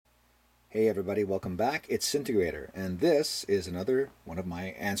Hey everybody, welcome back. It's Disintegrator, and this is another one of my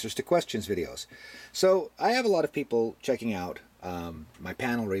answers to questions videos. So I have a lot of people checking out my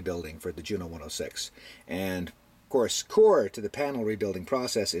panel rebuilding for the Juno-106, and of course core to the panel rebuilding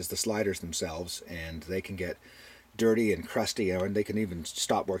process is the sliders themselves, and they can get dirty and crusty, and they can even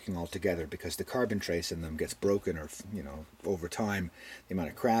stop working altogether because the carbon trace in them gets broken, or over time the amount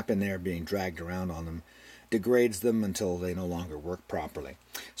of crap in there being dragged around on them degrades them until they no longer work properly.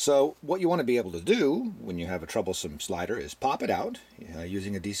 So what you want to be able to do when you have a troublesome slider is pop it out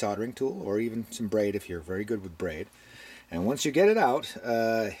using a desoldering tool, or even some braid if you're very good with braid. And once you get it out,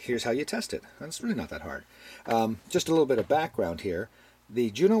 here's how you test it. It's really not that hard. Just a little bit of background here.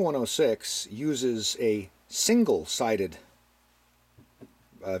 The Juno-106 uses a single-sided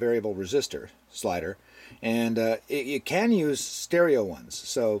variable resistor slider, and you can use stereo ones.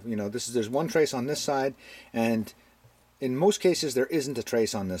 So there's one trace on this side, and in most cases there isn't a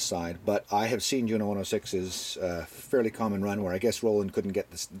trace on this side, but I have seen Juno-106's fairly common run where I guess Roland couldn't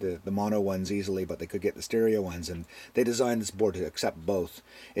get the mono ones easily, but they could get the stereo ones, and they designed this board to accept both.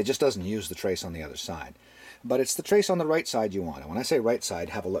 It just doesn't use the trace on the other side, but it's the trace on the right side you want. And when I say right side,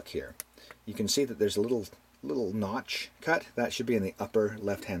 have a look here. You can see that there's a little notch cut. That should be in the upper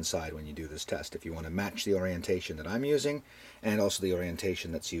left hand side when you do this test, if you want to match the orientation that I'm using and also the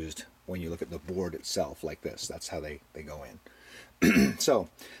orientation that's used when you look at the board itself like this. That's how they go in. So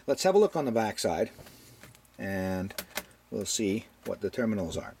let's have a look on the back side and we'll see what the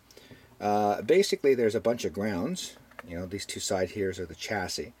terminals are. Basically there's a bunch of grounds. These two side here are the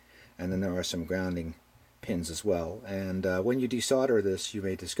chassis, and then there are some grounding pins as well. And when you desolder this, you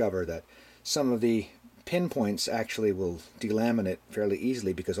may discover that some of the pinpoints actually will delaminate fairly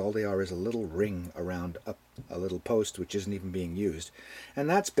easily, because all they are is a little ring around a little post which isn't even being used, and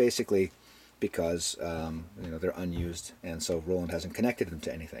that's basically because they're unused, and so Roland hasn't connected them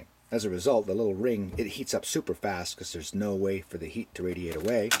to anything. As a result, the little ring, it heats up super fast because there's no way for the heat to radiate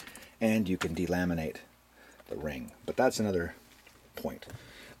away, and you can delaminate the ring. But that's another point.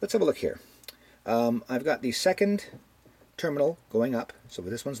 Let's have a look here. I've got the second terminal going up, so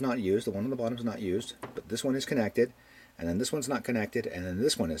this one's not used, the one on the bottom is not used, but this one is connected, and then this one's not connected, and then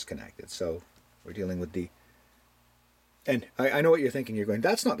this one is connected. So we're dealing with the, and I know what you're thinking. You're going,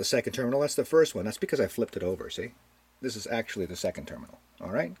 that's not the second terminal, that's the first one. That's because I flipped it over. See, this is actually the second terminal.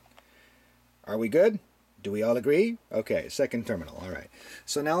 All right, are we good? Do we all agree? Okay, second terminal. All right,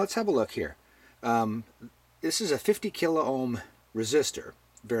 so now let's have a look here. This is a 50 kilo ohm resistor,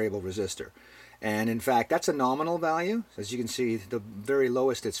 variable resistor. And in fact, that's a nominal value. As you can see, the very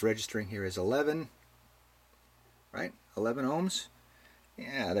lowest it's registering here is 11, right? 11 ohms.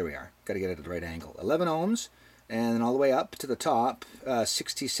 Yeah, there we are. Got to get it at the right angle. 11 ohms, and then all the way up to the top,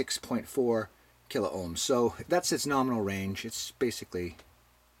 66.4 kilo ohms. So that's its nominal range. It's basically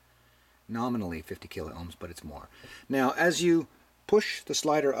nominally 50 kilo ohms, but it's more. Now, as you push the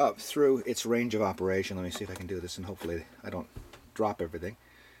slider up through its range of operation, let me see if I can do this, and hopefully I don't drop everything.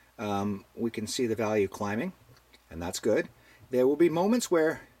 We can see the value climbing, and that's good. There will be moments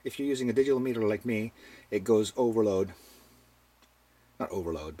where, if you're using a digital meter like me, it goes overload, not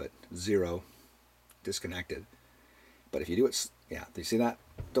overload, but zero, disconnected. But if you do it, yeah, do you see that?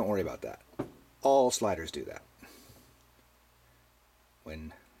 Don't worry about that. All sliders do that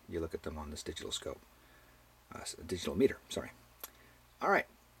when you look at them on this digital scope, digital meter, sorry. All right,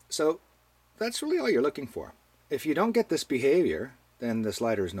 so that's really all you're looking for. If you don't get this behavior, then the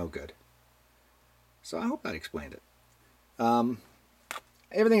slider is no good. So I hope that explained it.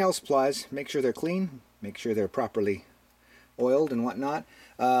 Everything else applies. Make sure they're clean, make sure they're properly oiled and whatnot.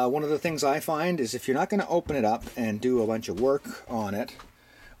 One of the things I find is, if you're not going to open it up and do a bunch of work on it,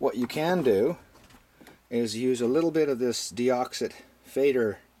 what you can do is use a little bit of this deoxit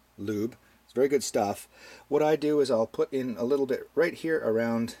fader lube. It's very good stuff. What I do is I'll put in a little bit right here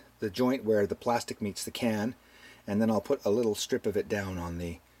around the joint where the plastic meets the can, and then I'll put a little strip of it down on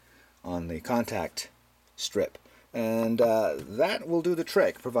the contact strip, and that will do the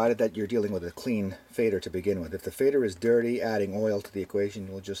trick, provided that you're dealing with a clean fader to begin with. If the fader is dirty, adding oil to the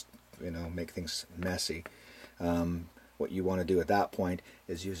equation will just make things messy. What you want to do at that point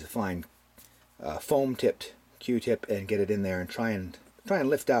is use a fine foam tipped Q-tip and get it in there and try and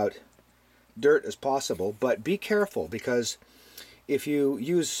lift out dirt as possible. But be careful, because if you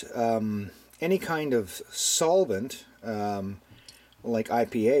use any kind of solvent, like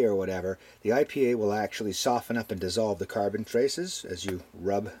IPA or whatever, the IPA will actually soften up and dissolve the carbon traces as you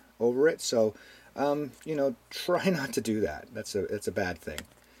rub over it. So, try not to do that. That's a bad thing.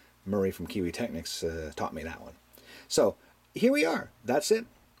 Murray from Kiwi Technics taught me that one. So, here we are. That's it.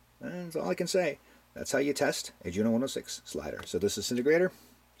 That's all I can say. That's how you test a Juno-106 slider. So this is Disintegrator,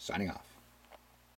 signing off.